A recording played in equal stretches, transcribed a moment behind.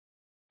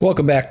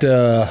Welcome back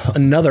to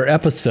another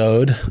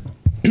episode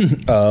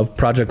of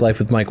Project Life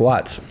with Mike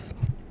Watts.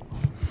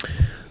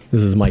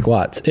 This is Mike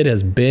Watts. It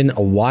has been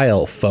a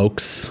while,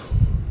 folks,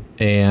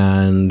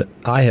 and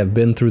I have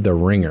been through the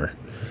ringer.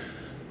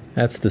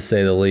 That's to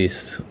say the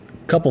least.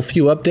 Couple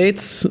few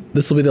updates.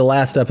 This will be the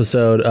last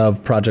episode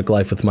of Project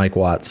Life with Mike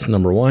Watts.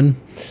 Number one,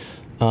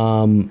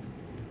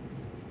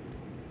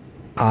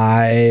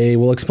 I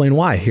will explain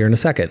why here in a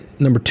second.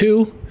 Number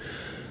two,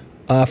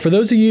 for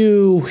those of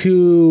you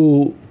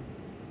who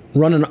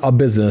run a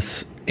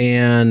business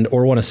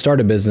or want to start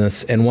a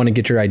business and want to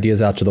get your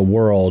ideas out to the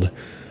world,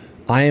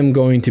 I am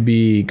going to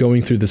be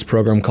going through this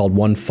program called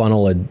One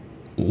Funnel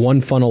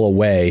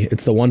Away.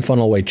 It's the One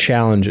Funnel Away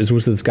Challenge. It's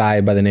with this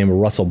guy by the name of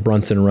Russell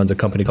Brunson, who runs a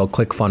company called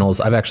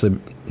ClickFunnels. I've actually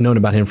known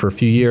about him for a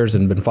few years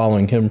and been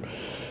following him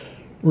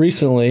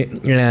recently.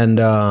 And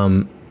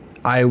I'm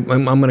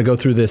going to go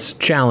through this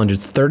challenge.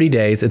 It's 30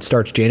 days. It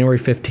starts January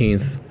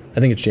 15th. I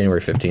think it's January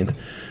 15th.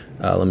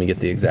 Let me get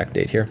the exact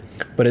date here.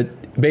 But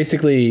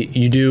basically,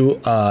 you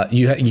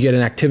get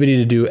an activity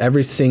to do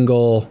every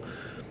single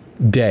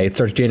day. It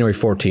starts January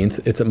 14th.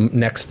 It's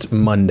next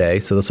Monday,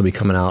 so this will be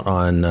coming out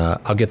on,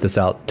 I'll get this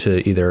out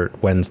to either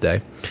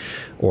Wednesday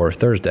or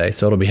Thursday,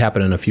 so it'll be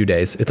happening in a few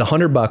days. It's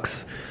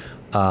 $100.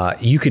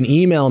 You can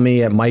email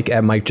me at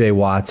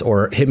mike@mikejwatts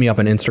or hit me up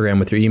on Instagram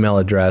with your email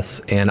address,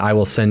 and I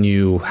will send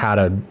you how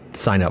to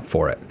sign up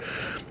for it.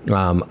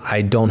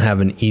 I don't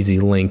have an easy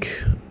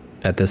link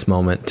at this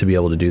moment to be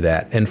able to do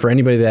that. And for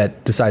anybody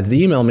that decides to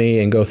email me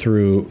and go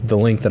through the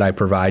link that I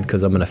provide,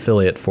 because I'm an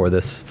affiliate for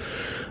this,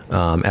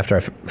 after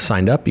I've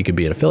signed up, you could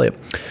be an affiliate.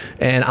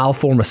 And I'll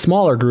form a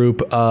smaller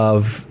group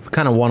of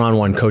kind of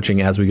one-on-one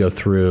coaching as we go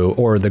through,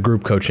 or the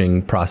group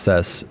coaching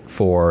process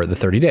for the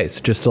 30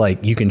 days. Just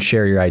like you can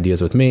share your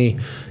ideas with me,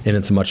 and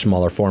it's a much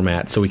smaller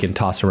format, so we can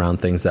toss around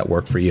things that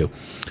work for you.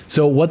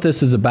 So what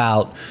this is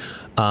about,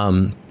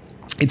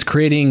 it's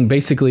creating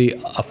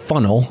basically a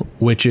funnel,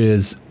 which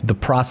is the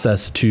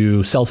process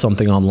to sell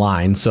something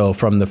online. So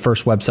from the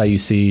first website you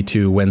see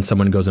to when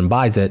someone goes and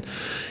buys it,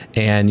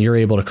 and you're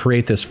able to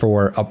create this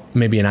for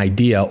maybe an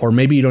idea, or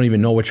maybe you don't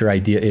even know what your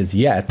idea is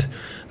yet,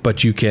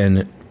 but you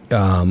can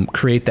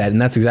create that.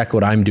 And that's exactly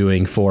what I'm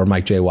doing for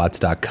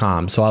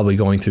MikeJWatts.com. So I'll be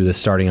going through this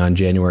starting on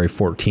January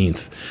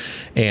 14th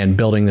and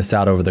building this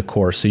out over the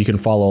course. So you can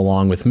follow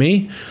along with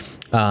me.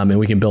 And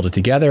we can build it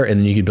together, and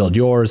then you can build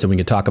yours, and we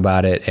can talk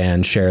about it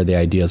and share the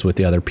ideas with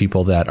the other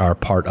people that are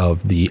part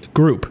of the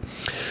group.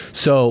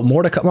 So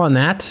more to come on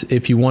that.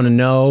 If you want to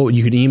know,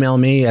 you can email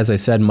me, as I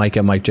said,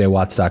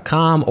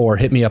 mike@mikejwatts.com, or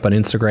hit me up on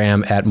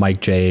Instagram at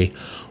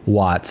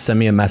MikeJWatts. Send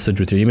me a message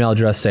with your email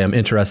address. Say I'm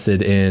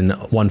interested in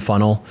One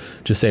Funnel.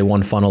 Just say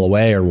One Funnel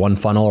Away or One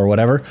Funnel or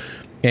whatever,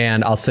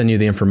 and I'll send you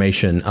the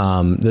information.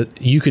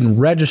 You can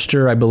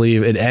register, I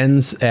believe it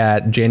ends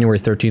at January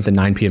 13th at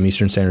 9 p.m.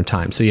 Eastern Standard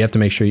Time. So you have to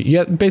make sure,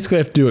 you basically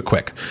have to do it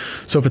quick.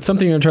 So if it's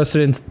something you're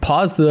interested in,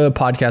 pause the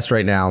podcast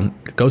right now,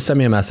 go send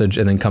me a message,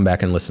 and then come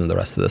back and listen to the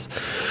rest of this.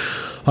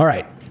 All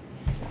right.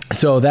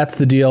 So that's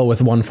the deal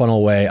with One Funnel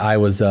Away. I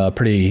was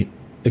pretty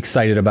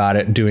excited about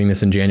it, doing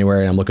this in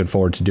January, and I'm looking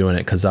forward to doing it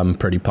because I'm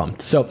pretty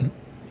pumped. So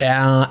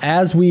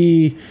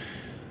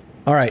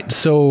all right,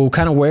 so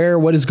kind of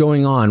what is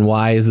going on?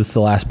 Why is this the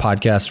last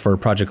podcast for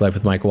Project Life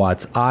with Mike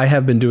Watts? I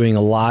have been doing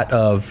a lot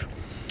of,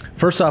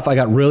 first off, I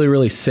got really,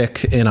 really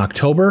sick in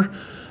October.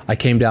 I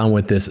came down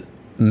with this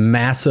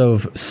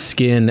massive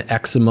skin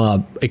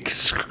eczema,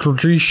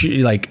 extreme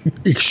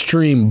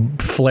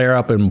flare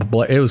up, and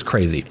it was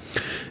crazy.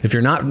 If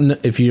you're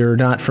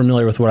not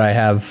familiar with what I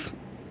have,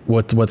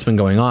 what's been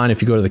going on,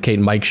 if you go to the Kate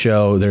and Mike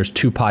show, there's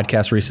 2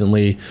 podcasts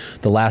recently.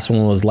 The last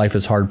one was Life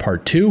is Hard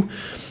Part 2.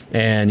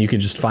 And you can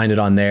just find it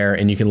on there,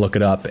 and you can look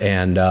it up,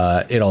 and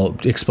it'll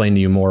explain to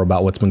you more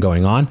about what's been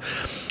going on.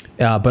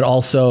 But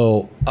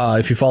also,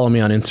 if you follow me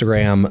on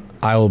Instagram,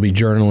 I will be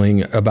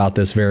journaling about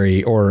this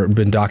or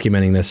been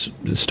documenting this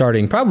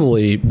starting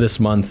probably this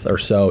month or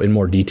so in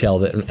more detail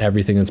than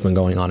everything that's been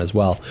going on as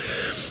well.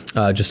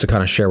 Just to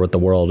kind of share with the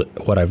world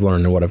what I've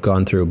learned and what I've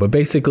gone through. But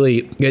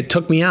basically, it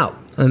took me out.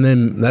 And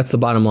then that's the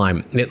bottom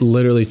line. It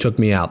literally took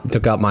me out. It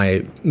took out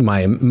my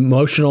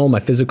emotional, my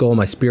physical,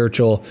 my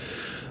spiritual,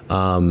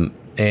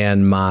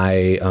 and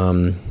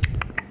my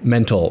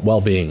mental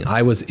well-being.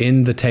 I was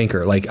in the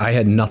tanker. Like, I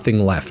had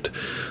nothing left.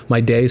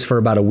 My days for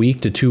about a week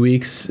to 2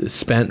 weeks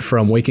spent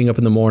from waking up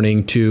in the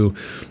morning to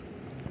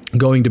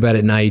going to bed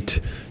at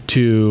night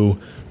to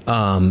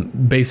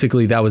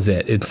basically that was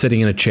it. It's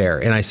sitting in a chair.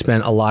 And I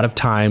spent a lot of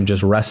time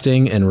just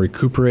resting and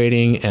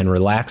recuperating and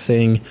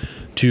relaxing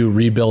to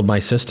rebuild my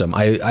system.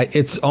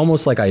 It's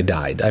almost like I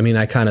died. I mean,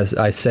 I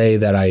say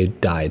that I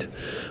died.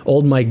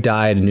 Old Mike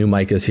died, and new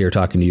Mike is here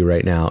talking to you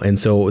right now. And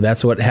so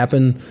that's what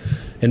happened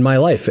in my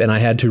life. And I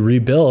had to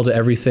rebuild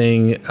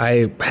everything.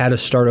 I had to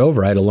start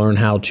over. I had to learn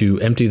how to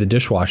empty the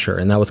dishwasher.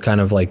 And that was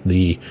kind of like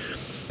the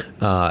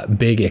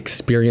big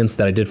experience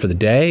that I did for the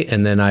day.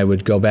 And then I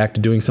would go back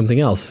to doing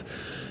something else.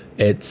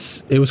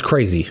 It was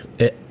crazy.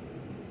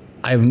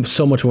 I have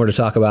so much more to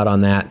talk about on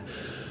that.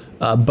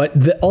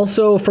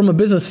 Also from a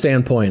business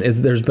standpoint,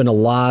 there's been a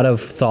lot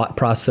of thought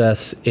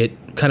process. It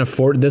kind of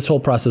this whole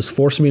process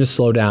forced me to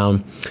slow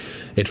down.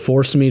 It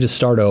forced me to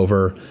start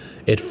over.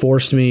 It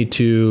forced me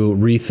to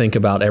rethink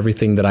about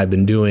everything that I've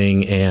been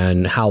doing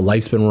and how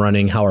life's been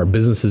running, how our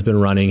business has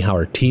been running, how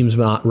our team's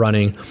been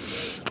running.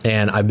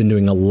 And I've been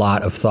doing a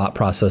lot of thought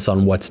process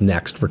on what's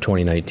next for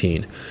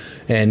 2019.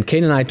 And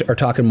Kate and I are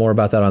talking more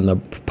about that on the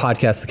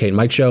podcast, The Kate and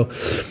Mike Show.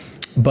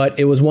 But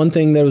it was one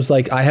thing that was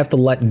like, I have to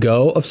let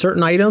go of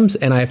certain items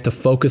and I have to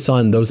focus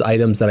on those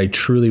items that I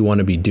truly want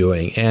to be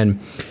doing. And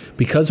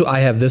because I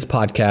have this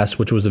podcast,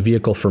 which was a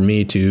vehicle for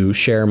me to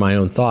share my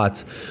own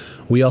thoughts,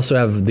 we also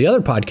have the other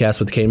podcast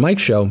with the Kate and Mike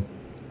Show.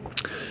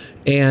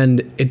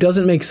 And it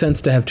doesn't make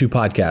sense to have two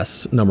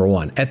podcasts, number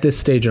one, at this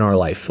stage in our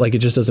life. Like, it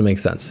just doesn't make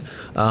sense.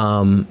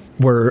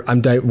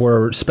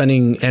 We're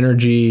spending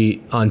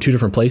energy on two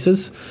different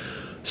places.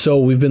 So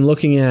we've been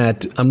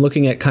I'm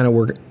looking at kind of,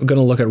 we're going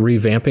to look at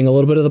revamping a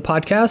little bit of the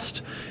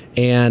podcast.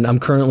 And I'm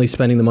currently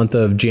spending the month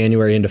of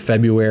January into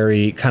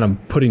February kind of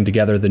putting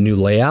together the new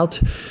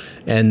layout.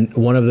 And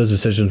one of those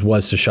decisions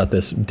was to shut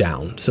this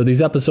down. So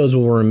these episodes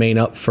will remain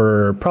up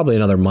for probably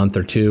another month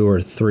or 2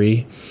 or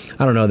 3.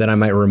 I don't know. Then I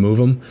might remove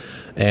them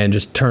and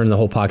just turn the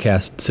whole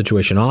podcast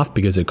situation off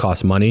because it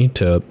costs money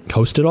to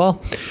host it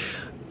all.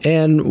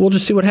 And we'll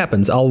just see what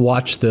happens. I'll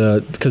watch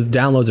because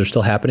downloads are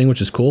still happening, which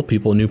is cool.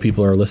 New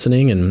people are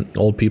listening, and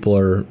people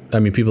that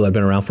have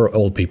been around for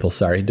old people.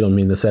 Sorry, don't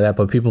mean to say that,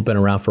 but people have been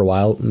around for a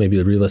while,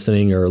 maybe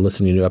re-listening or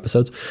listening to new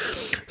episodes.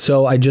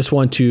 So I just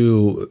want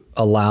to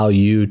allow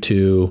you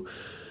to,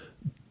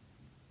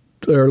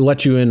 or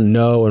let you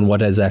know and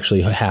what is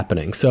actually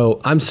happening. So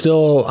I'm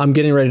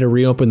getting ready to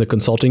reopen the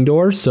consulting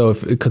doors. So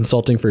if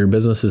consulting for your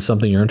business is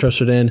something you're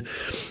interested in,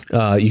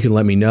 you can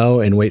let me know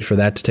and wait for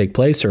that to take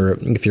place. Or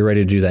if you're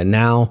ready to do that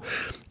now,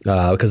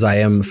 because I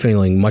am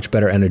feeling much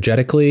better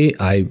energetically,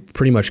 I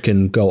pretty much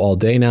can go all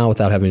day now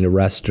without having to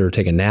rest or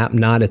take a nap.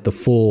 Not at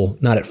full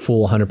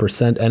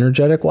 100%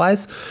 energetic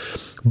wise,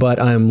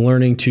 but I'm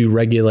learning to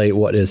regulate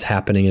what is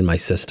happening in my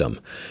system.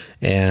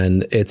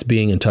 And it's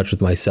being in touch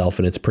with myself,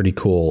 and it's pretty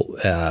cool.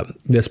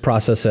 This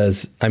process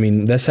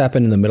this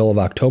happened in the middle of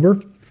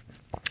October,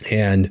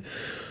 and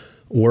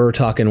we're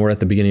at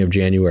the beginning of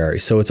January.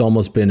 So it's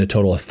almost been a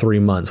total of 3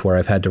 months where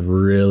I've had to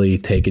really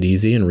take it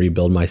easy and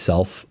rebuild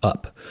myself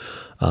up,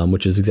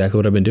 which is exactly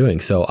what I've been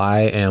doing. So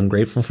I am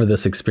grateful for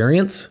this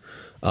experience.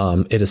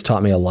 It has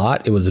taught me a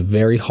lot. It was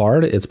very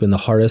hard. It's been the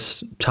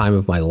hardest time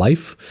of my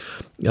life.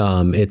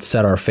 It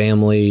set our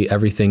family,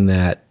 everything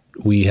that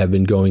we have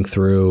been going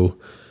through,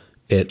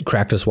 it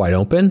cracked us wide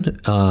open,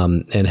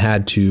 and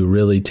had to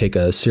really take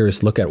a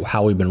serious look at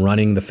how we've been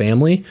running the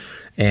family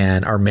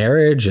and our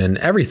marriage and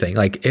everything.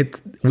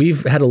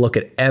 We've had to look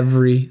at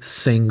every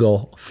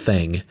single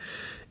thing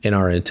in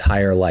our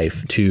entire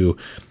life to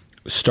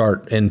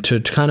start and to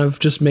kind of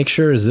just make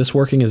sure, is this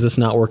working? Is this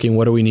not working?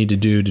 What do we need to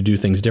do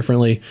things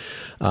differently?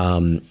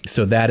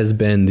 So that has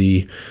been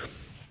the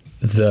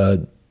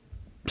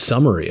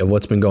summary of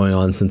what's been going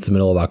on since the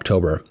middle of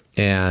October.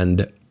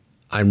 And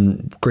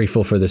I'm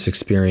grateful for this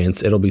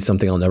experience. It'll be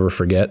something I'll never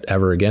forget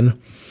ever again.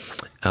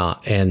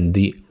 And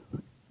the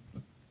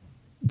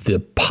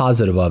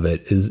positive of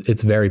it is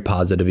it's very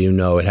positive, even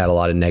though it had a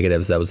lot of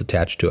negatives that was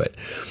attached to it.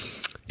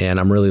 And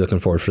I'm really looking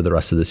forward for the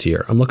rest of this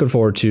year. I'm looking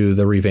forward to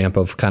the revamp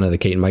of kind of the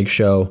Kate and Mike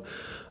Show.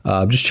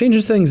 Just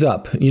changes things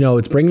up.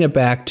 It's bringing it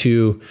back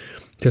to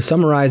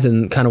summarize,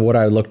 and kind of what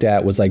I looked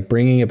at was like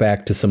bringing it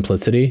back to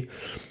simplicity,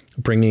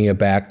 bringing it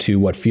back to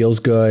what feels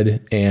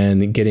good,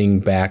 and getting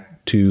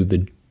back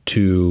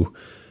to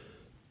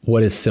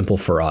what is simple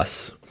for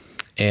us.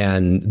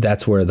 And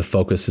that's where the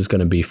focus is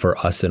going to be for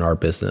us in our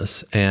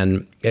business.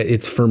 And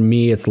for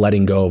me, it's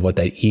letting go of what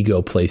that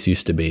ego place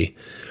used to be.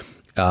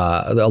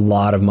 A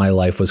lot of my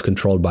life was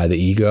controlled by the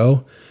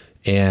ego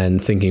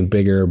and thinking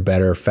bigger,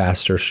 better,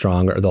 faster,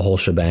 stronger, the whole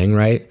shebang,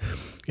 right?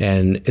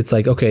 And it's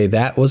like, okay,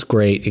 that was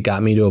great. It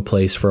got me to a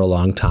place for a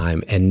long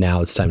time, and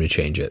now it's time to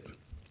change it.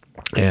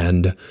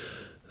 And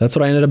that's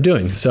what I ended up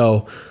doing.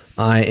 So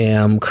I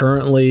am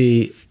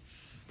currently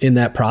in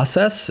that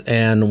process,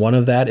 and one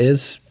of that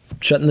is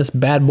shutting this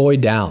bad boy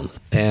down.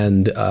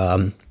 And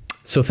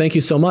so thank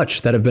you so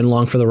much that have been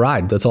along for the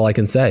ride. That's all I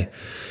can say.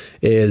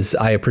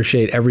 I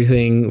appreciate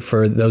everything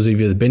for those of you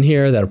that have been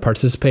here, that have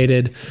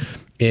participated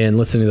in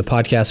listening to the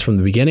podcast from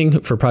the beginning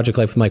for Project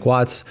Life with Mike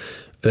Watts.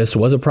 This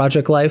was a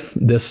project life.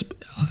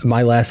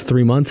 My last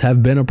 3 months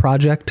have been a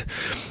project.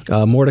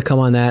 More to come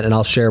on that, and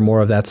I'll share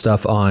more of that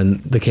stuff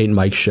on the Kate and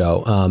Mike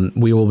Show.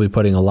 We will be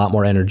putting a lot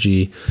more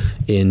energy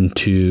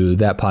into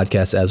that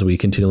podcast as we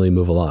continually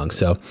move along.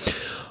 So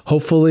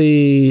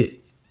hopefully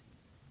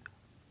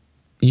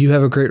you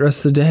have a great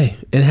rest of the day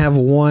and have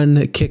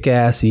one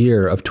kick-ass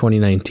year of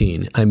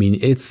 2019.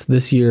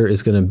 This year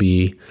is going to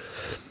be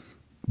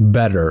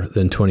better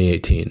than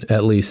 2018.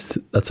 At least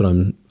that's what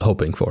I'm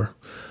hoping for.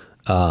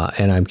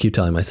 And I keep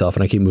telling myself,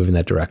 and I keep moving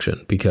that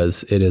direction,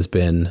 because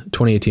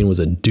 2018 was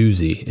a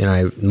doozy.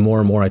 And more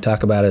and more I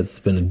talk about it, it's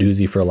been a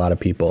doozy for a lot of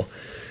people.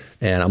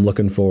 And I'm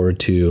looking forward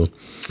to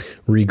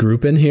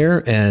regrouping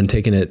here and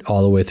taking it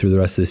all the way through the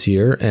rest of this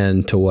year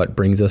and to what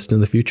brings us into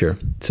the future.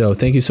 So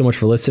thank you so much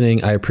for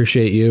listening. I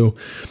appreciate you.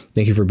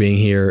 Thank you for being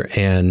here.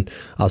 And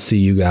I'll see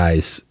you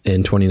guys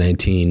in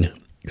 2019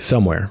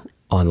 somewhere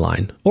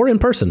online or in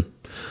person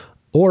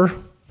or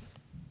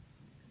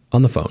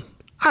on the phone.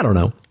 I don't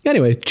know.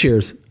 Anyway,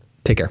 cheers.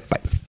 Take care.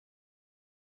 Bye.